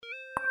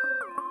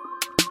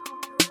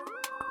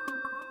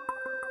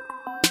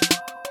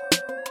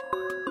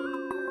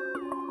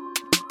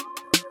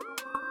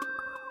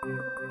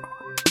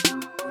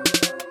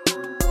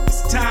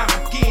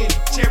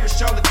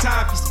cherish all the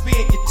time you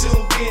spend, you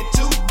tuned in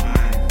too.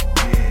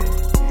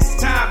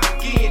 It's time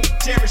again to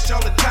cherish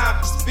all the time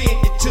you spend,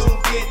 you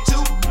tuned in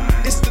too.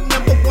 It's the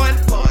number one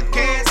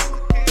podcast.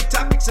 The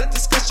topics of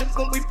discussion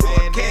when we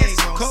broadcast.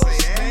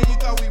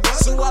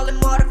 So all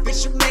them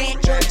artificial man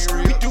jokes,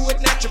 we do it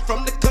natural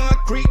from the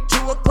concrete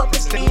to a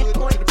public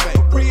standpoint.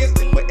 Real,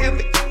 wherever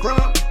you're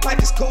from,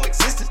 life is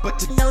coexistence, but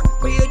to know the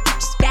real, you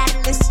just gotta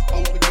listen.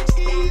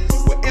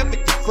 Wherever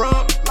you're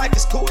from, life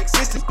is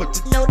coexistence, but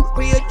to know the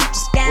real, you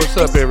just gotta listen.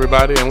 What's up,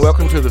 everybody, and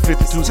welcome to the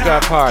 52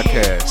 Scott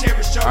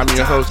Podcast. I'm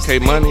your host, K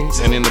Money,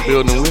 and in the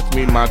building with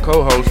me, my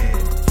co-host,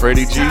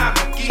 Freddie G,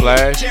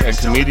 Slash, and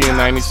Comedian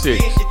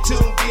 96.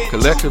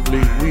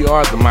 Collectively, we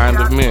are the Mind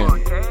of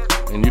Men.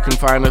 And you can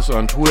find us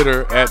on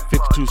Twitter at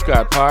 52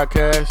 Scott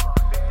Podcast,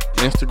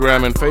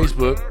 Instagram and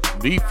Facebook,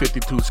 the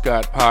 52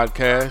 Scott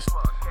Podcast.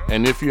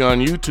 And if you're on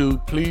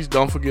YouTube, please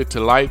don't forget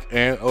to like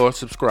and or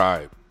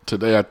subscribe.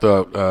 Today I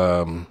thought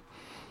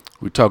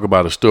we'd talk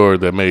about a story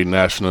that made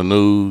national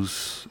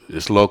news.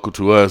 It's local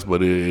to us,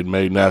 but it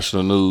made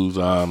national news.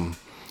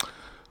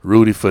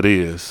 Rudy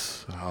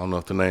Farias. I don't know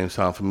if the name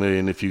sounds familiar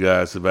and if you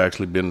guys have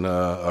actually been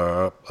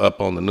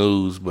up on the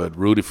news, but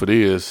Rudy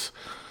Farias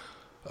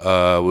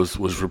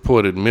was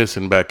reported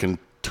missing back in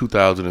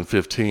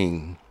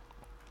 2015.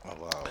 Oh,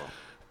 wow.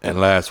 And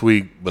last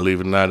week,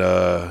 believe it or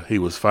not, he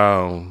was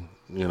found,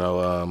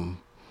 on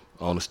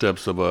the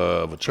steps of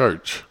a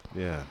church.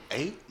 Yeah.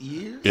 8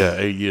 years? Yeah,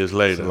 8 years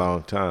later. It's a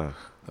long time.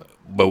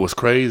 But what's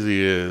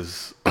crazy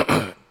is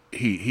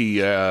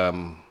he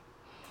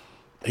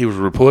was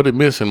reported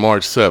missing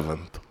March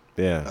 7th.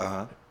 Yeah.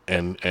 Uh-huh.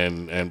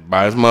 And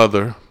by his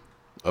mother,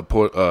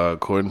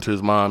 according to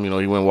his mom, he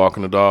went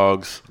walking the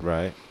dogs.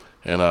 Right.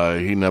 And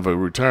he never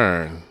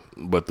returned.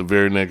 But the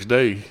very next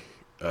day,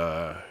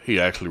 he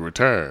actually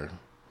returned.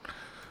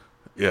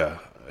 Yeah,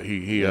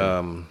 he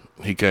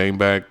came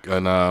back,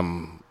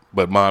 and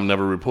but mom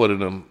never reported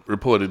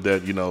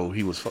that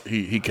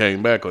he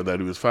came back or that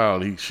he was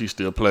found. She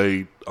still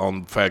played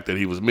on the fact that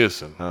he was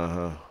missing.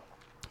 Uh-huh.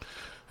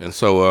 And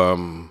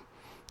so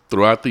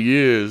throughout the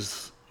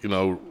years,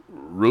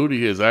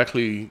 Rudy has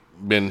actually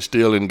been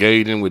still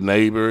engaging with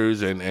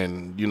neighbors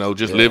and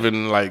just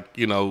living like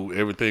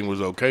everything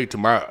was okay to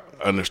my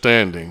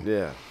understanding.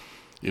 Yeah.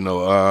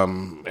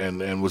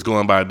 And was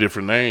going by a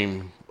different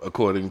name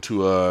according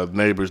to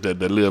neighbors that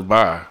live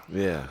by.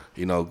 Yeah.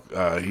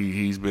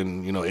 He's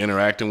been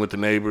interacting with the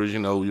neighbors,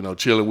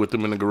 chilling with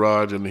them in the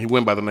garage, and he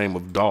went by the name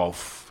of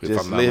Dolph, if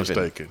I'm not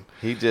mistaken.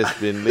 He just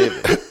been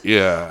living.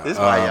 Yeah. This is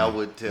why y'all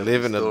would tell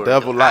living the story. a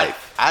double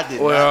life. I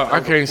did Well, not know I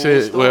can't the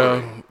say full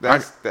it. story.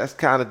 Well, That's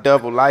kind of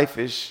double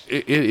life-ish.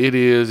 It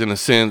is in a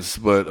sense,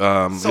 but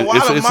So why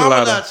the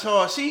mama not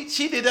charged?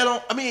 She did that on.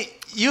 I mean,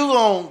 you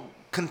gonna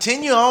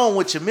continue on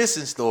with your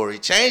missing story?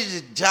 Change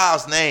the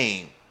child's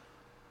name.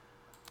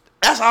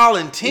 That's all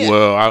intent.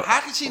 Well,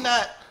 how could she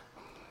not?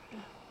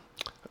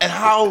 And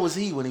how old was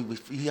he when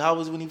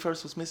he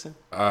first was missing?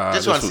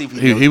 Just want to see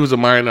if he was a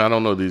minor. I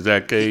don't know the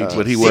exact age,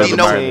 but he was a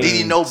minor. Did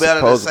he know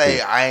better to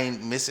say I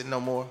ain't missing no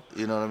more?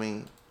 You know what I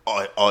mean?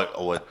 Or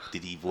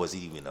was he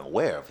even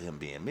aware of him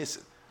being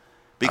missing?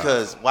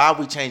 Because why are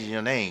we changing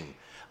your name?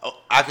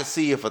 I could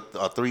see if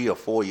a 3 or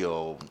 4 year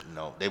old,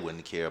 they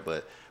wouldn't care.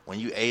 But when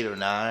you 8 or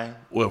 9,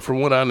 well,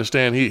 from what I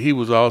understand, he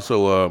was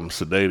also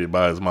sedated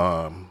by his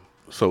mom.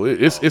 So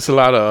it's a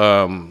lot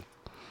of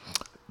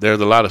there's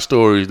a lot of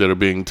stories that are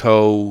being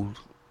told,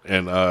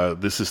 and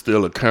this is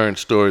still a current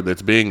story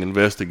that's being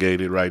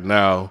investigated right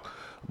now.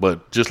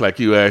 But just like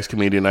you asked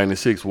Comedian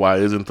 96, why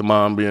isn't the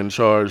mom being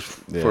charged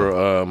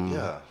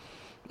for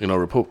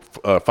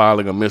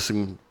filing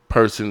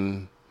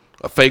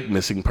a fake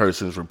missing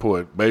persons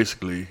report?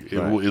 Basically,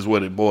 is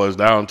what it boils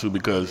down to,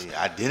 because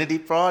identity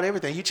fraud,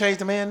 everything. You changed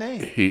the man's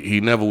name.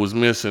 He never was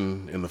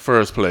missing in the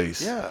first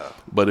place. Yeah.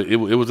 But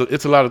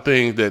it's a lot of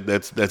things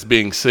that's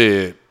being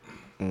said,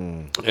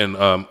 and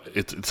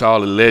it's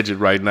all alleged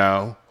right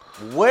now.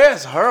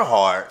 Where's her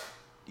heart?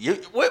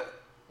 What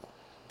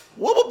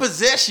would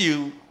possess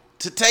you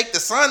to take the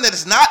son that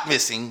is not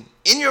missing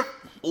in your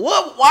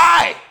what?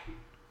 Why?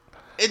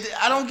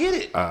 I don't get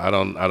it. I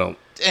don't.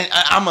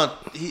 And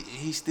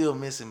he's still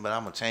missing, but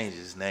I'm gonna change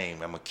his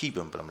name. I'm gonna keep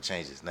him, but I'm gonna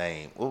change his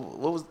name.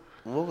 What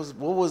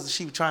was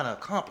she trying to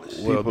accomplish?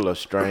 People are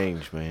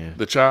strange, man.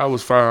 The child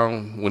was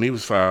found when he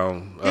was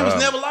found. He was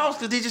never lost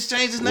because he just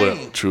changed his name.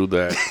 Well, true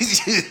that.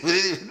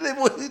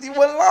 He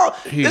wasn't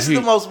lost. This is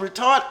the most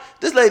retarded.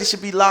 This lady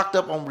should be locked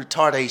up on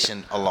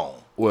retardation alone.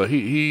 Well,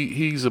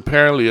 he's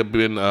apparently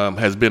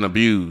has been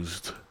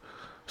abused.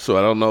 So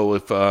I don't know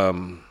if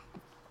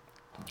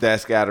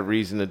that's got a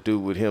reason to do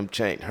with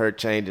her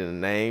changing the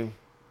name.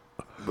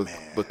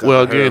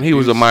 Well, again, he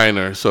was a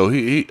minor, so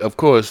he of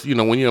course,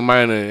 when you're a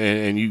minor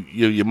and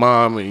your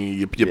mom and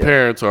your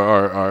parents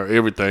are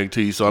everything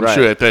to you. So I'm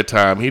sure at that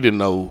time he didn't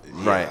know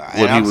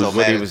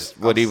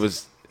what he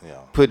was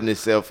putting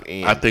himself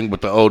in. I think,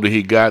 but the older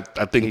he got,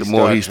 I think the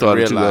more he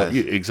started to realize,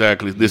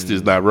 exactly, this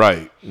is not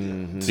right.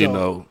 Mm-hmm.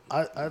 So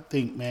I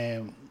think,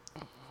 man,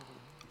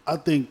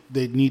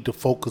 they need to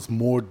focus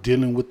more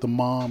dealing with the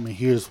mom, and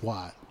here's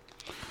why.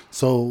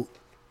 So,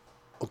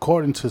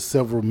 according to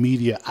several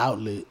media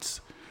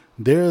outlets,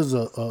 there's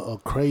a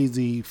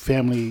crazy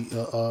family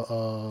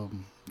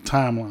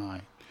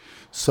timeline.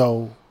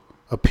 So,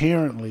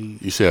 apparently,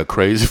 You say a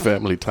crazy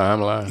family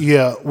timeline?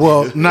 yeah,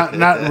 well,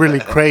 not really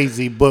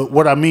crazy, but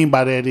what I mean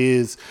by that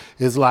is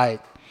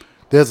like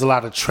there's a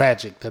lot of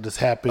tragic that has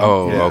happened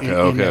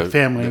in that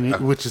family,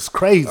 which is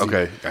crazy.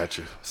 Okay, got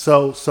you.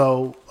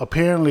 So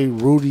apparently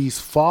Rudy's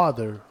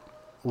father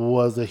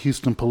was a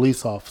Houston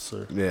police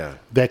officer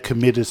that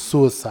committed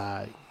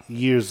suicide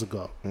years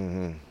ago.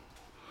 Mm-hmm.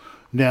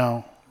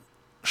 Now,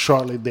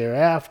 shortly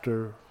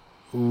thereafter,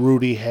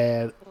 Rudy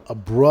had a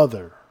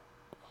brother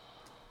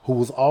who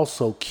was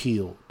also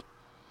killed.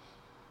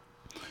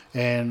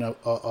 And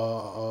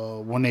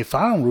when they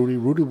found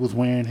Rudy was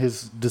wearing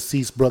his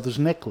deceased brother's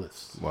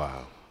necklace.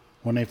 Wow.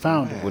 When they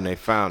found him. When they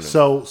found him.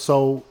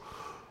 So.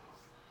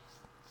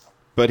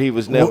 But he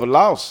was never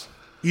lost.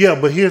 Yeah,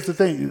 but here's the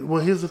thing.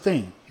 Here's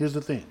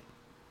the thing.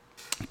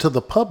 To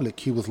the public,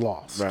 he was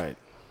lost. Right.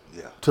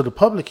 Yeah. To the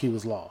public, he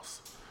was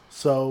lost.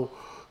 So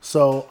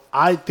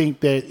I think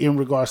that in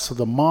regards to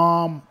the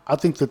mom, I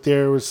think that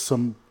there is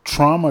some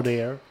trauma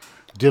there.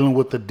 Dealing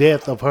with the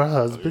death of her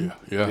husband,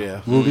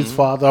 Rudy's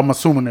father. I'm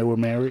assuming they were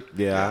married.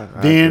 Yeah.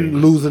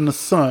 Then losing the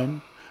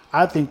son.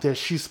 I think that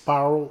she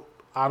spiraled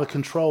out of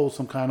control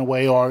some kind of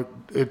way, or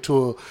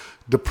into a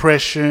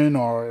depression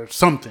or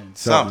something.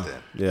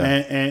 Yeah.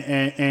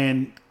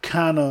 And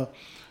kind of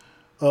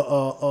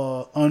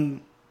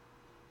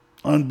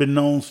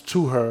unbeknownst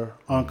to her,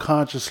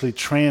 unconsciously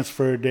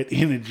transferred that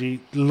energy,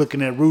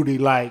 looking at Rudy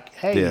like,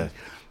 hey. Yeah.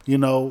 You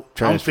know,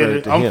 I'm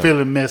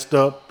feeling messed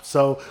up.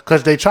 So,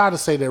 because they try to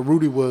say that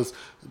Rudy was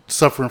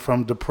suffering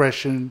from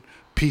depression,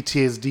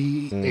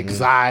 PTSD,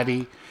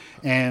 anxiety,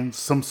 and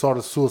some sort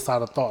of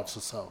suicidal thoughts or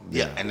so.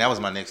 Yeah, and that was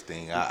my next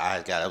thing.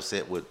 I got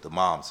upset with the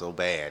mom so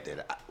bad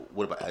that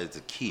what about as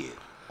a kid?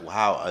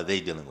 How are they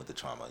dealing with the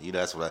trauma? You know,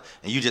 that's what.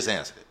 And you just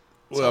answered it.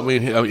 Well, I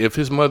mean, if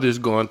his mother is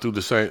going through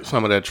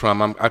some of that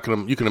trauma,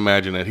 you can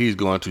imagine that he's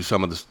going through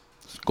some of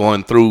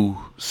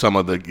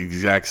the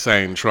exact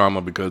same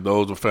trauma, because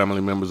those were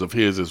family members of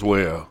his as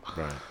well.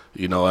 Right.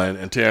 You know,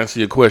 and to answer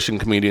your question,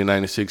 Comedian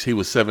 96, he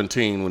was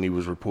 17 when he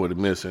was reported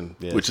missing,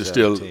 which is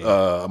 17.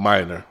 Still a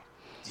minor.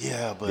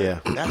 Yeah,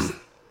 but that's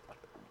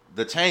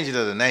the changing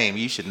of the name.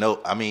 You should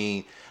know. I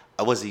mean,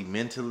 was he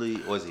mentally?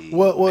 Was he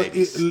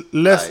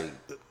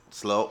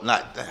slow?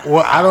 Not.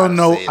 Well, I don't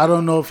know. I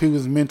don't know if he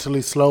was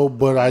mentally slow,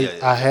 but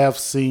I have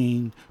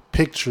seen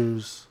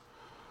pictures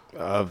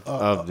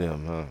of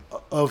them, huh?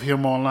 Of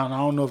him online. I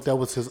don't know if that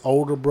was his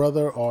older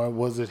brother or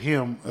was it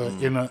him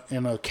in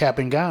a cap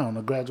and gown,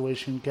 a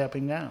graduation cap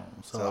and gown.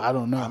 So I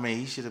don't know. I mean,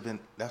 he should have been.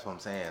 That's what I'm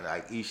saying.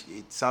 Like,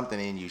 something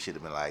in you should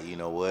have been like, you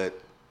know what?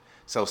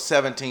 So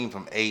 17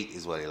 from 8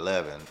 is what,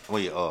 11?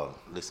 Well,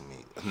 listen to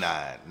me,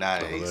 9,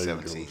 8,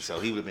 17. So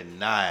he would have been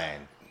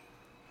 9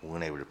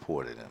 when they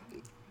reported him,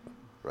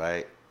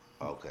 right?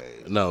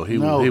 Okay. No, he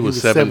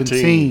was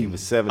 17. He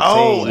was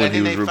 17 when when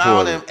he was reported.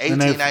 Oh,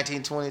 and then they found him 18,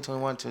 19, 20,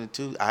 21,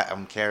 22.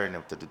 I'm carrying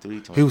him to the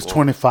 3, 24. He was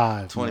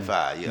 25.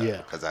 25, yeah.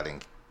 Because I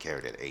didn't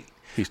carry that 8.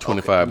 He's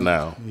 25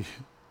 now.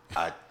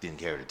 I didn't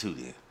carry the 2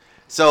 then.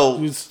 So,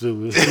 You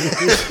stupid.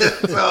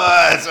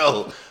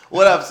 so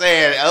what I'm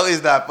saying,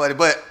 it's not funny,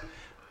 but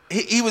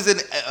he was in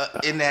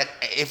that.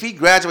 If he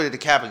graduated the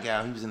cap and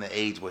gown, he was in the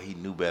age where he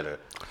knew better.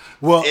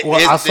 Well,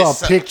 I saw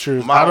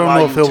pictures. I don't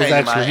know if it was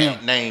actually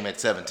him. Name at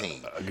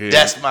 17.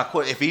 That's my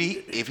question.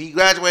 If he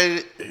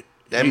graduated,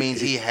 that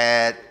means he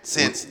had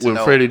sense to know.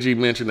 When Freddie G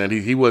mentioned that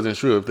he wasn't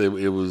sure if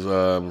it was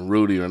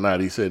Rudy or not,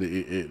 he said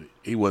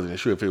he wasn't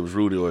sure if it was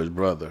Rudy or his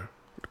brother.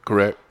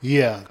 Correct?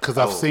 Yeah, because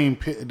I've seen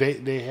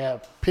they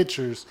have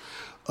pictures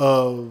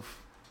of.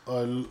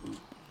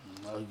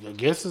 I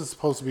guess it's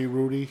supposed to be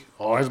Rudy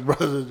or his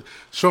brother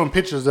showing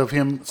pictures of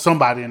him,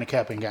 somebody in a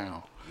cap and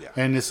gown,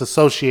 and it's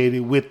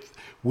associated with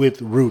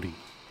Rudy.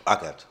 I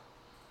got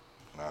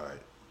you. All right.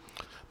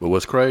 But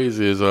what's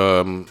crazy is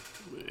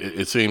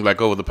it seemed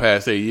like over the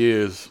past 8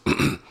 years,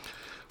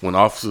 when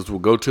officers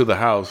would go to the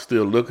house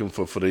still looking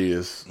for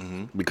Farias,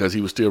 because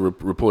he was still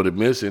reported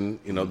missing,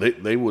 you know,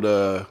 they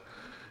would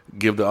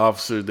give the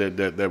officers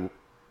that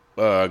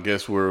I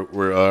guess were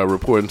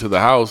reporting to the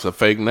house a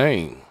fake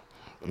name.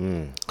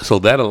 So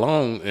that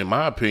alone, in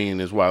my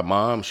opinion, is why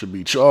mom should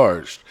be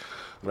charged.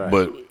 Right.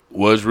 But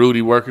was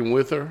Rudy working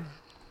with her?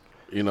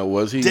 You know,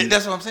 was he?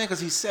 That's what I'm saying, because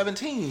he's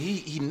 17.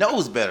 He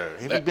knows better.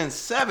 If he'd been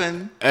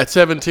 7. At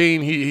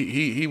 17,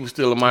 he was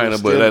still a minor.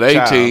 But at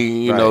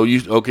 18, you know,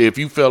 if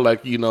you felt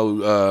like, you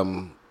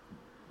know,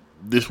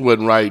 this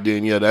wasn't right,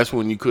 then that's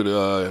when you could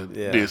have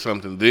did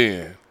something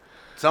then.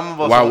 Some of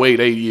us. Why wait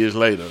 8 years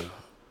later?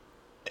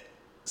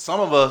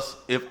 Some of us,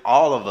 if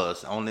all of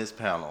us on this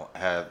panel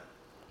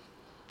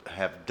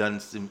have done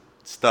some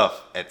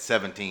stuff at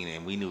 17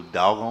 and we knew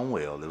doggone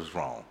well it was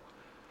wrong.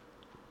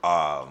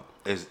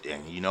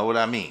 And you know what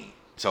I mean.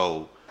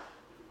 So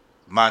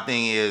my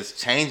thing is,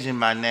 changing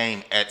my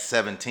name at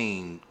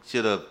 17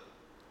 should have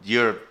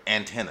your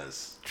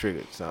antennas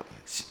triggered something.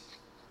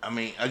 I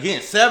mean,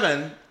 again,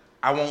 7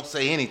 I won't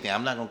say anything.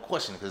 I'm not gonna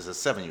question it because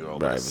it's a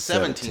 7-year-old. Right, but a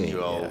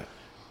 17-year-old yeah.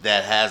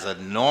 that has a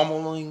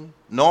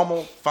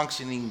normal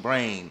functioning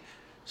brain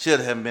should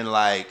have been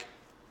like,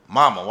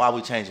 "Mama, why are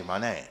we changing my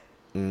name?"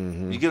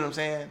 You get what I'm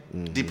saying?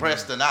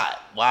 Depressed or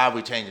not, why are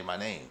we changing my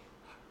name?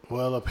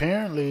 Well,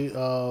 apparently,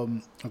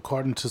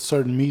 according to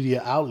certain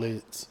media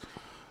outlets,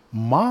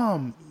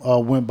 Mom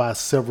went by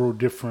several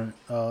different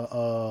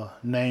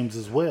names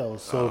as well.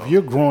 So if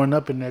you're growing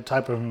up in that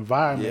type of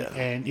environment,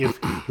 and if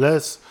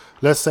let's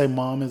say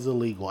Mom is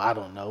illegal, I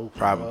don't know,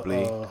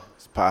 Probably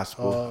it's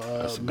possible.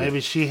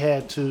 maybe she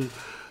had to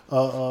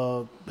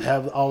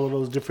have all of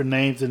those different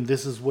names, and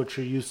this is what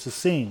you're used to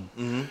seeing.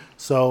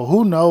 So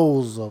who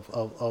knows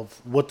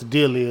of what the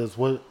deal is?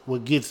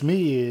 What gets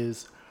me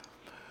is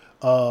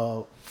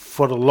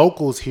for the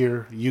locals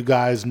here, you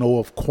guys know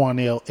of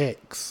Cornell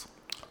X.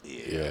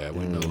 Yeah,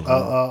 we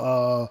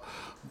know.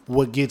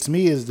 What gets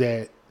me is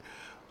that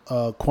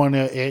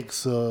Cornell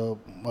X is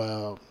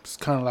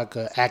kind of like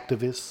an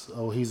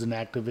activist. He's an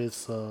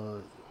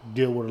activist.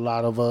 Deal with a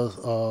lot of us,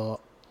 a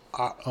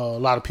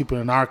lot of people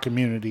in our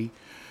community.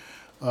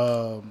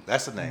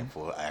 That's the name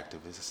for an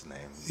activist. That's the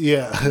name.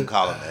 Yeah, You can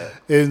call him that.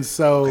 And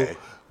so Okay.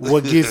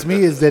 what gets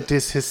me is that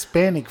this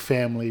Hispanic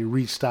family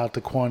reached out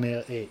to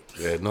Cornell X.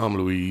 Yeah,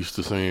 normally we used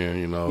to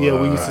seeing, Yeah,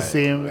 we used to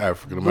see him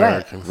African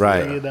Americans.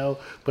 Right. You know,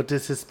 but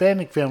this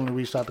Hispanic family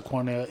reached out to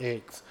Cornell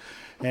X,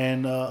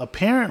 and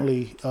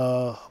apparently,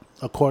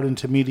 according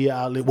to media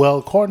outlet,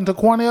 according to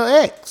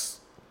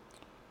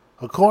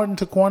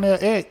Cornell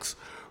X,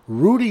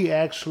 Rudy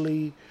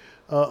actually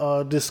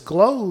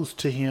disclosed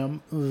to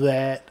him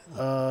that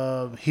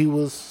he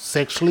was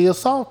sexually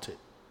assaulted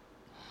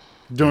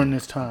during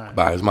this time.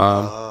 By his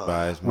mom.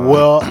 By his mom.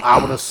 Well, I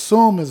would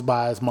assume it's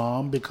by his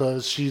mom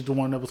because she's the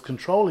one that was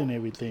controlling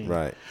everything.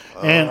 Right.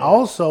 And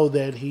also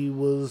that he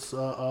was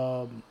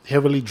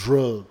heavily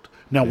drugged.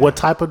 Now, what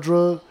type of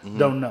drug?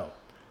 Don't know.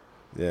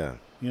 Yeah.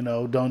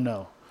 Don't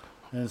know.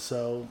 And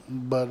so,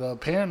 but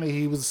apparently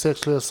he was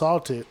sexually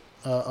assaulted.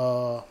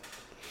 So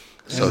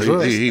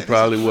he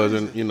probably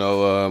wasn't,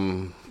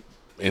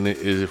 in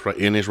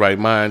his right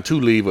mind to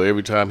leave, or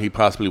every time he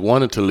possibly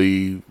wanted to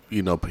leave,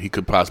 he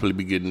could possibly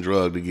be getting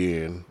drugged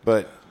again.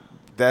 But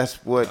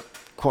that's what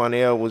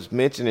Cornell was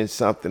mentioning,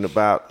 something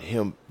about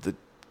him, the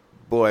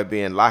boy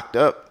being locked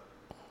up.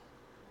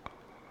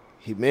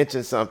 He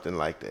mentioned something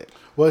like that.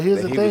 Well, here's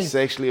that the he thing. was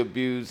sexually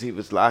abused. He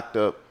was locked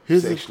up,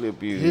 sexually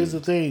abused. Here's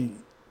the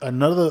thing.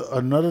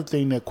 Another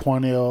thing that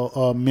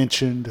Cornell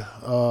mentioned,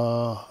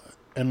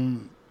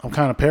 and I'm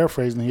kind of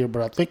paraphrasing here,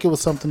 but I think it was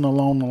something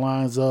along the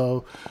lines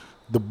of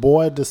the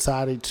boy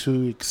decided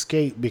to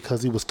escape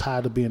because he was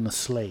tired of being a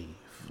slave.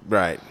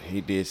 Right,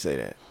 he did say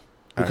that.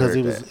 Because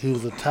he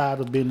was tired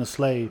of being a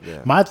slave.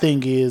 Yeah. My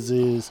thing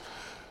is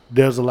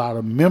there's a lot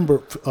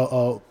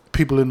of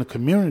people in the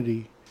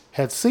community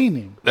had seen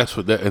him. That's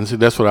what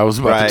I was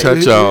about to Right.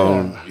 touch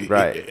on.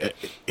 Right.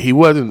 He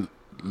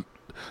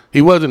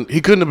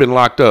couldn't have been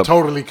locked up.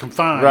 Totally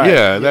confined. Right.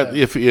 Yeah, that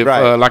if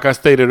Right. like I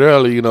stated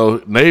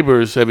earlier,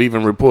 neighbors have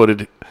even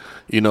reported,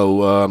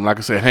 like I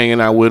said, hanging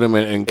out with him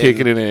and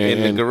kicking it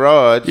in the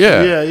garage.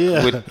 Yeah.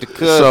 Yeah. With the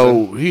cousin.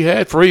 So he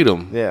had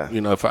freedom. Yeah.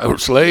 If I were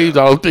slaves,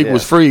 I don't think it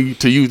was free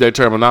to use that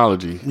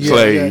terminology. Yeah,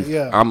 Slave.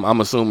 yeah. I'm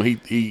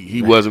assuming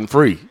he wasn't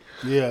free.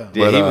 Yeah.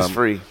 Yeah, he was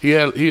free. He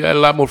had a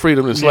lot more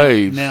freedom than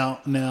slaves.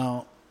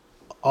 Now,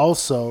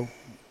 also,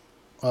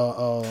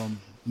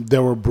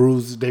 there were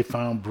bruises. They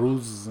found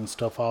bruises and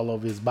stuff all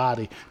over his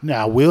body.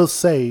 Now, I will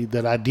say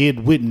that I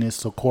did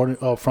witness, according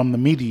from the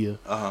media,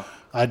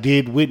 I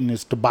did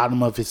witness the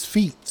bottom of his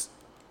feet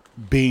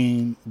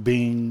being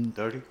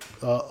Dirty?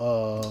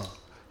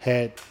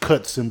 had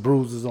cuts and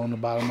bruises on the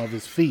bottom of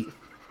his feet,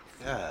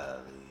 Yeah.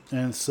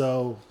 and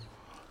so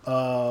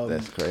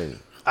That's crazy.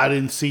 I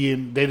didn't see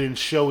him. They didn't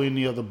show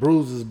any of the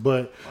bruises,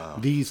 but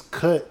these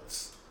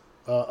cuts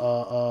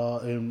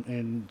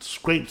and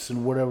scrapes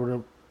and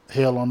whatever the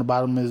hell on the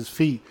bottom of his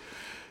feet,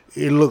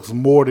 it looks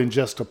more than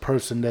just a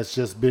person that's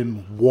just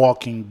been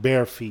walking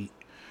bare feet.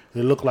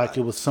 It looked like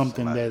it was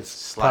something Somebody that's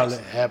sliced probably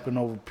him. happened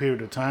over a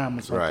period of time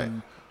or something,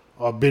 Right.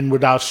 or been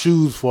without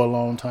shoes for a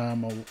long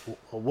time, or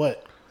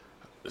what.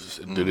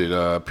 Did it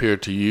appear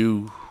to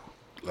you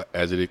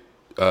as it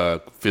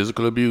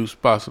physical abuse,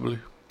 possibly?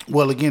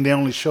 Well, again, they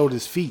only showed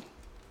his feet.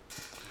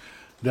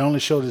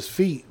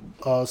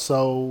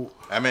 So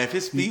I mean, if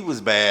his feet was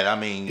bad, I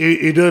mean,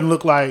 it doesn't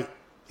look like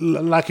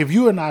if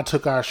you and I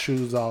took our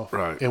shoes off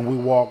Right. and we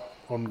walked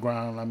on the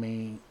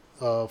ground,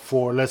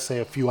 for let's say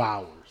a few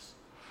hours,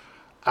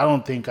 I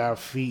don't think our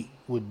feet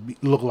would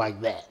look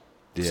like that.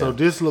 Yeah. So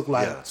this looked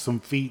like Yeah. some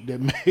feet that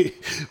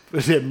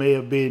may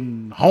have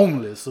been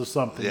homeless or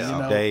something. Yeah.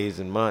 You know? Days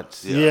and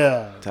months.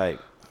 Yeah. Type.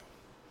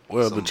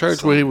 Well, the church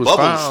some where he was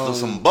bubbles, found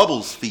some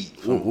bubbles feet.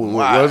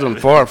 wasn't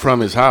far from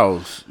his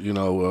house,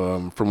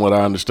 from what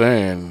I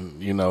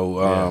understand,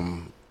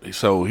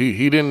 so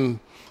he didn't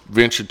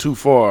venture too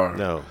far.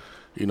 No.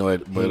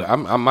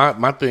 But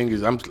my thing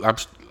is,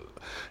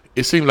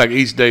 it seems like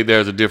each day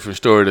there's a different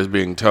story that's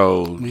being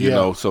told,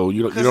 Yeah. so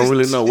you don't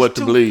really know what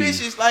to believe.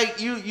 It's like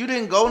you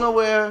didn't go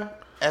nowhere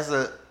as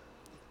a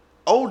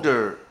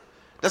older.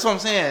 That's what I'm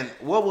saying.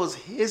 What was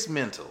his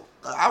mental?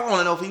 I want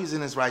to know if he was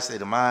in his right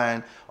state of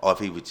mind or if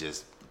he was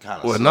just kind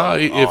of. Well, no,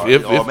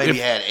 or maybe he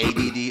had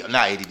ADD,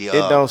 not ADD. It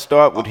don't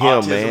start with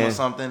him, man. Or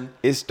something.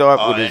 It start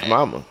with his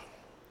mama.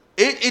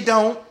 It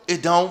don't.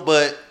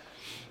 But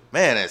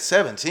man, at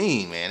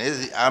 17,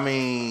 man, I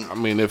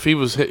mean, if he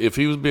was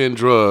being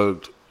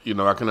drugged, you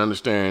know, I can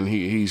understand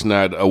he's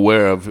not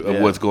aware of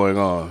what's going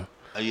on.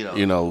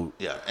 You know,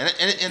 yeah, and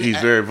he's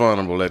very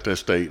vulnerable at that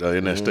state,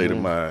 in that state of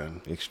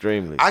mind.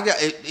 Extremely. I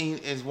got it.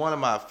 It's one of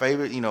my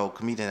favorite,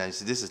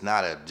 comedians. This is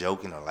not a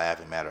joking or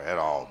laughing matter at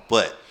all.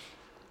 But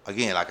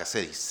again, like I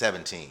said, he's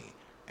 17,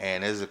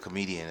 and there's a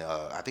comedian.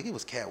 I think it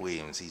was Cat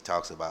Williams. He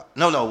talks about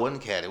no, it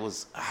wasn't Cat. It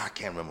was I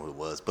can't remember who it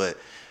was, but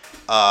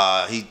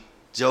he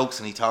jokes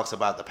and he talks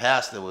about the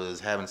pastor was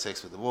having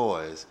sex with the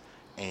boys,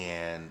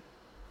 and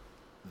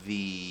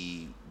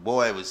the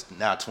boy was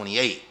now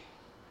 28.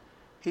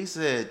 He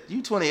said,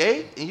 "You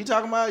 28 and you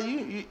talking about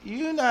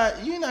you're not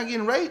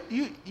getting raped.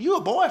 You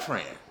a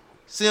boyfriend."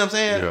 See what I'm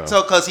saying? Yeah.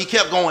 So because he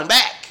kept going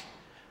back,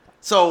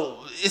 so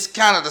it's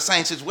kind of the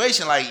same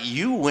situation. Like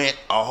you went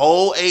a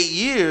whole 8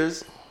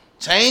 years,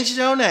 changed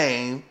your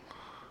name.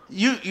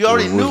 You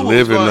already knew what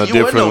was going on.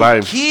 You wasn't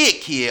no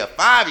kid, a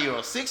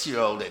 5-year-old,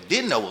 6-year-old that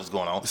didn't know what was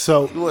going on.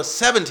 So you were a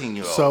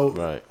 17-year-old. So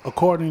right.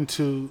 according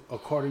to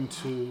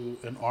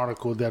an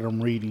article that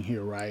I'm reading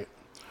here, right,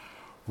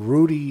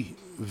 Rudy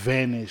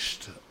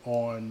vanished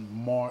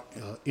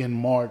in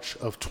March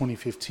of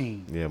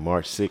 2015. Yeah,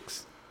 March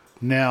 6th.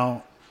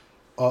 Now,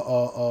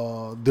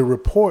 the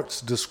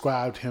reports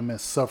described him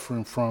as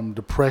suffering from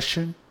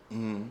depression,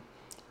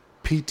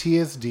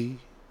 PTSD,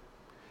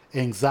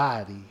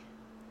 anxiety,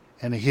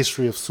 and a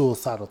history of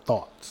suicidal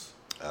thoughts.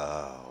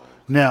 Oh.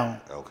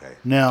 Now, okay.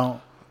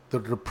 Now, the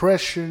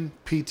depression,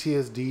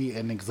 PTSD,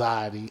 and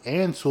anxiety,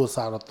 and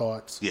suicidal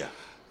thoughts. Yeah.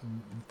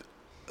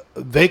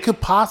 They could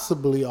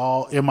possibly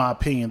all, in my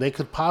opinion, be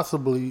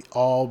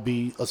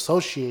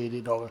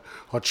associated or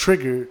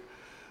triggered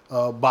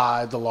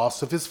by the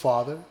loss of his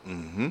father,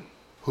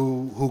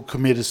 who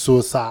committed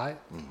suicide,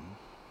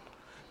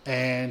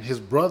 and his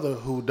brother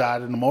who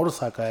died in a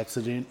motorcycle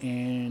accident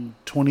in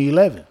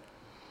 2011.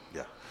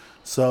 Yeah.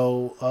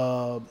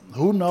 So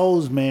who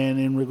knows, man?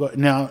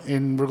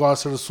 In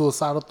regards to the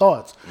suicidal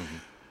thoughts.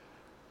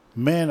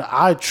 Man,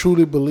 I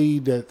truly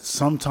believe that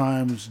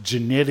sometimes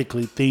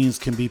genetically things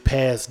can be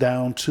passed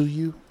down to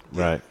you.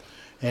 Right.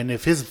 And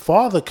if his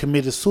father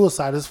committed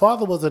suicide, his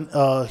father was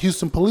a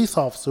Houston police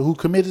officer who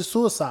committed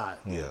suicide.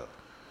 Yeah.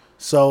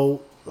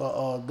 So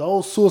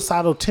those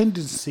suicidal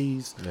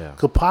tendencies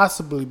could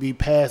possibly be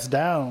passed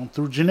down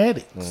through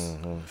genetics.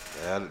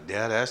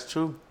 Yeah, that's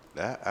true.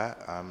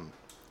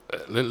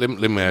 Let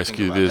me ask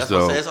you this,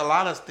 though. There's a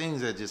lot of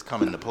things that just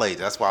come into play.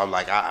 That's why I'm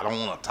like, I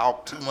don't want to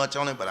talk too much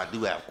on it, but I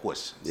do have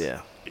questions.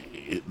 Yeah.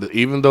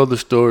 Even though the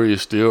story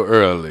is still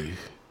early,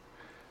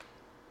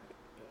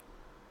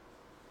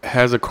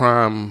 has a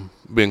crime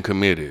been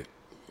committed?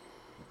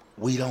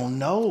 We don't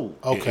know.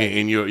 Okay.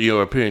 In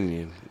your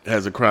opinion,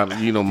 has a crime?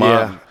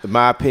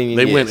 My opinion.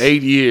 They went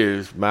 8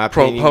 years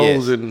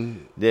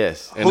proposing.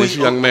 Yes. And this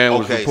young man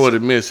was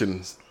reported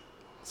missing.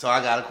 So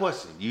I got a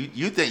question.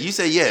 You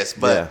say yes,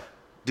 but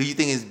do you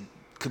think it's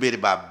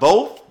committed by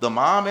both the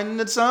mom and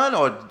the son,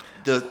 or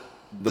the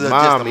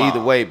mom?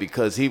 Either way,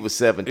 because he was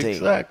 17.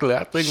 Exactly.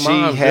 I think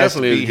she has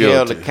to be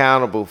held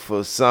accountable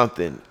for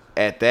something.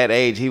 At that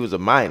age, he was a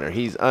minor.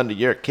 He's under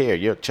your care,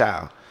 your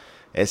child.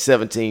 At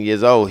 17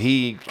 years old,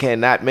 he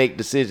cannot make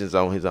decisions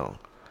on his own.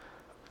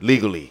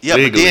 Legally. Yeah,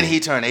 but then he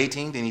turned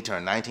 18, then he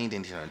turned 19,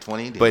 then he turned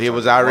 20. But it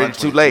was already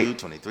too late.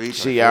 23,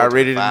 she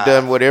already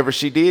done whatever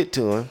she did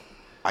to him.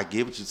 I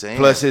get what you're saying.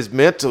 Plus his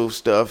mental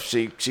stuff,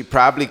 she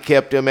probably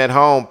kept him at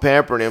home,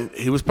 pampering him.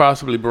 He was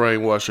possibly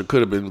brainwashed or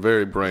could have been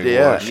very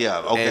brainwashed. Yeah,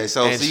 okay.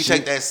 So you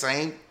take that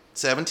same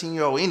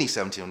 17-year-old, any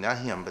 17-year-old, not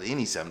him, but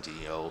any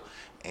 17-year-old,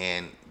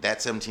 and that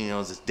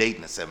 17-year-old is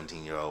dating a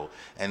 17-year-old,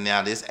 and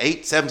now this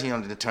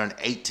 17-year-old that turned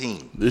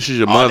 18. This is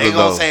your mother, they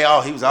gonna say,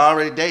 he was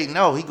already dating.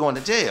 No, he going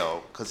to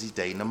jail because he's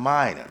dating a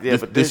minor. Yeah,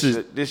 but this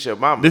is your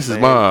mama. This is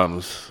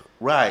mom's.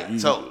 Right.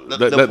 So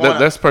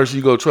that's the person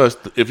you go trust.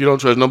 If you don't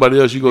trust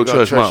nobody else, you go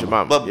trust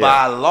mama. But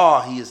by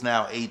law, he is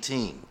now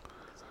 18.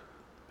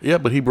 Yeah,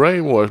 but he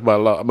brainwashed by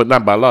law. But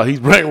not by law. He's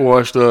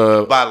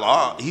brainwashed. By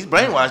law, he's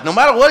brainwashed. No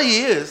matter what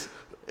he is,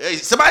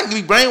 somebody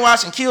can be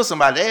brainwashed and kill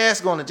somebody. Their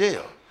ass going to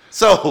jail.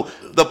 So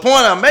the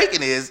point I'm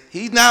making is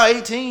he's now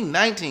 18,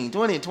 19,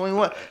 20,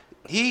 21.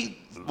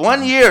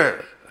 1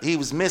 year he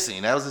was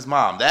missing. That was his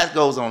mom. That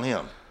goes on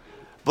him.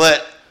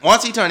 But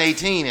once he turned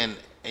 18 and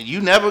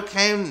you never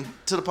came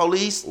to the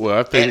police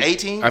at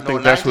 18? I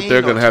think that's 19, what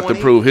they're going to have to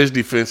prove. His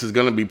defense is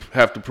going to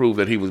have to prove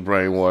that he was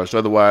brainwashed.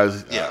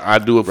 Otherwise, I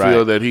do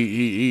feel that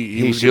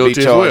he was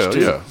guilty as well.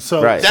 Yeah. So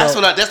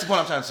that's the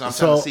point I'm trying to say. I'm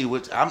trying to see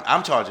which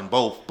I'm charging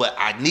both, but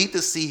I need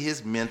to see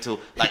his mental,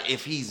 like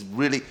if he's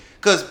really,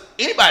 because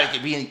anybody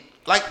could be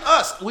like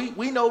us.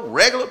 We know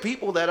regular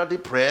people that are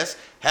depressed,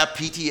 have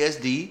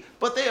PTSD,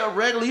 but they are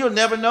regular. You'll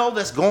never know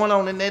that's going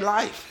on in their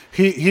life.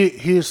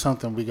 Here's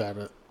something we got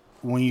to.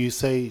 When you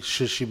say,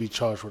 should she be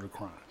charged with a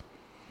crime?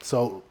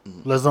 So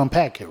let's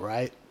unpack it,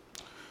 right?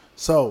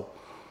 So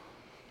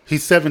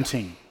he's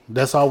 17.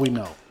 That's all we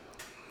know.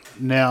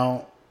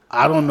 Now,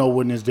 I don't know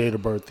when his date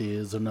of birth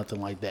is or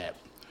nothing like that.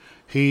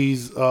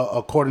 He's,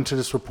 according to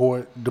this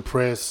report,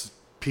 depressed,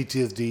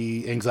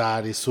 PTSD,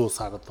 anxiety,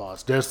 suicidal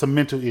thoughts. There's some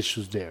mental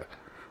issues there,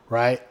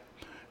 right?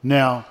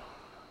 Now,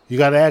 you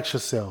got to ask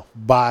yourself,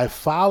 by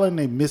filing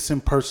a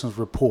missing persons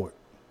report,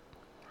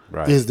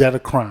 is that a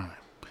crime?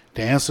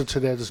 The answer to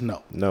that is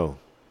no. No.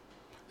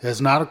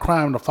 It's not a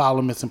crime to file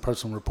a missing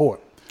person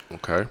report.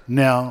 Okay.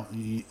 Now,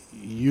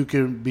 you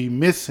can be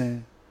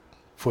missing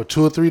for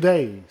 2 or 3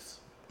 days.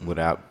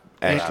 Without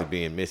actually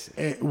being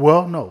missing.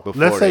 Well, no.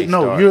 Let's say,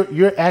 no,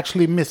 you're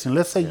actually missing.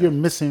 Let's say you're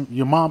missing,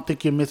 your mom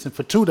think you're missing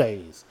for 2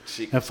 days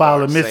and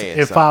file a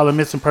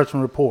missing person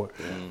report.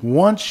 Mm-hmm.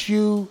 Once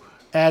you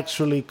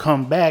actually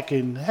come back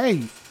and,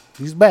 hey,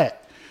 he's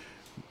back.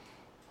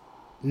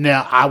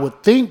 Now, I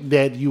would think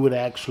that you would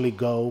actually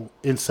go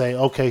and say,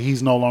 okay,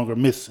 he's no longer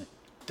missing.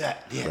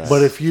 Yes.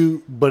 But if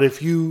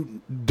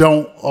you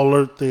don't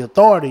alert the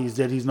authorities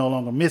that he's no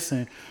longer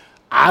missing,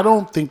 I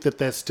don't think that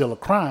that's still a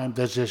crime.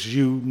 That's just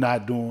you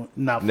not following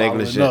up.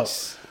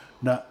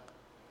 No,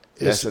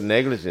 that's a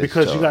negligence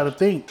because charge. you got to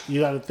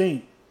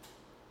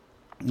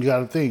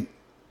think.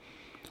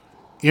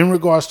 In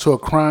regards to a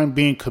crime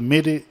being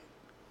committed,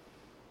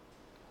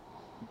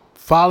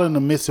 filing a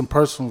missing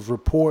persons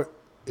report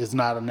is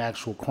not an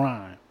actual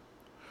crime.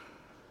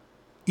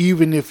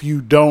 Even if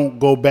you don't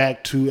go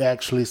back to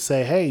actually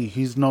say, hey,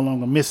 he's no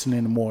longer missing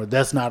anymore,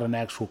 that's not an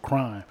actual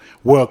crime.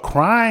 Where a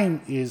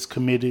crime is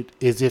committed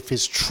is if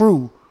it's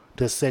true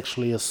that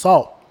sexually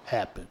assault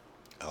happened.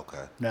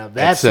 Okay. Now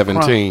that's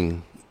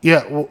 17.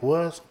 Yeah,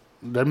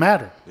 doesn't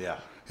matter. Yeah.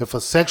 If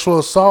a sexual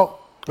assault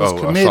was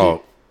committed,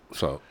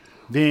 assault.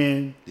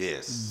 then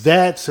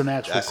that's an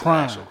actual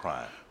crime. An actual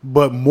crime.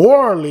 But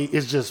morally,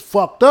 it's just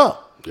fucked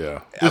up.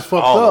 Yeah. It's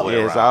fucked up.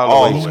 It's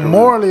all the way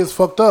Morally, it's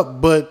fucked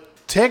up. But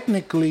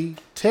technically,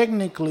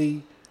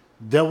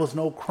 there was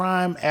no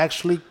crime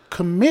actually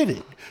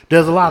committed.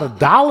 There's a lot of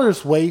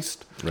dollars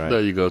waste. Right. There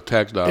you go,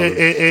 tax dollars.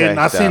 And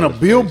I seen a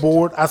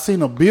billboard.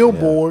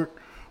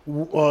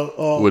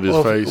 With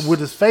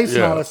his face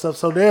and all that stuff.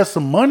 So there's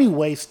some money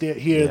wasted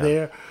here and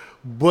there,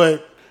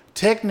 but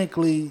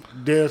technically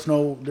there's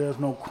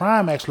no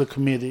crime actually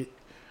committed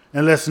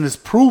unless it's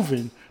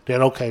proven that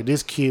okay,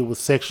 this kid was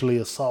sexually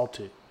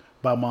assaulted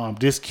by mom.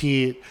 This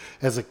kid,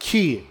 as a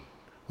kid,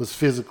 was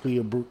physically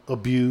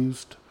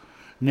abused.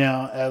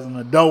 Now, as an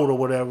adult or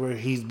whatever,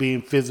 he's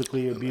being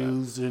physically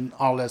abused and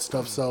all that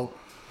stuff. So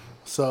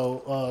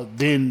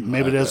then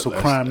maybe there's a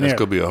crime there. That's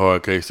gonna be a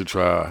hard case to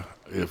try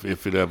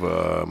if it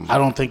ever. I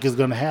don't think it's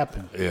gonna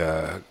happen.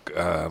 Yeah,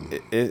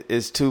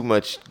 it's too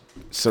much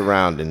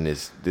surrounding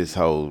this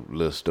whole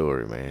little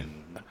story, man.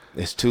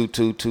 It's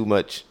too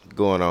much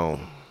going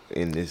on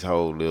in this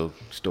whole little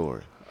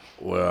story.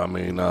 Well, I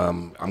mean,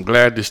 I'm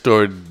glad this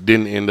story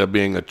did not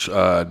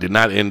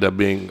end up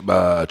being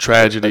a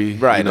tragedy.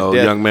 Right, you know,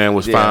 a young man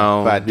was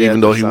found, even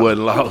though he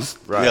wasn't lost.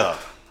 Right. Yeah.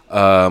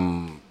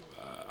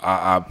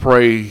 I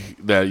pray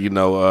that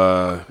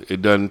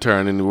it doesn't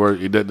turn into worse.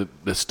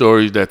 The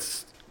stories that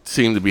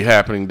seem to be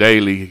happening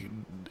daily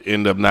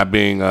end up not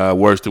being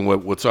worse than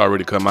what's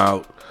already come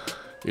out.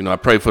 I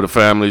pray for the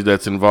families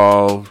that's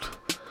involved,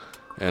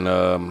 and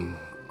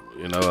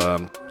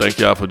thank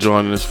y'all for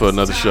joining us for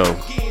another show.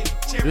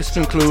 This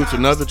concludes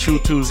another True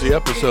Tuesday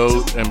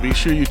episode, and be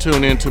sure you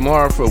tune in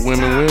tomorrow for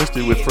Women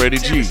Wednesday with Freddie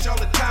G.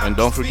 And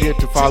don't forget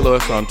to follow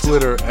us on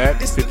Twitter at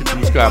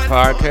 52 Scott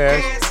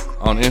Podcast,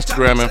 on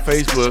Instagram and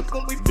Facebook,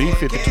 the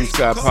 52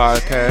 Scott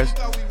Podcast.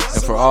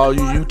 And for all you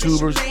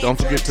YouTubers, don't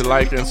forget to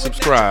like and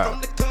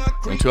subscribe.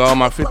 And to all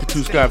my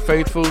 52 Scott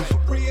faithfuls,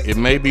 it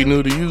may be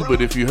new to you,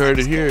 but if you heard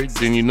it here,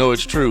 then you know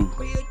it's true.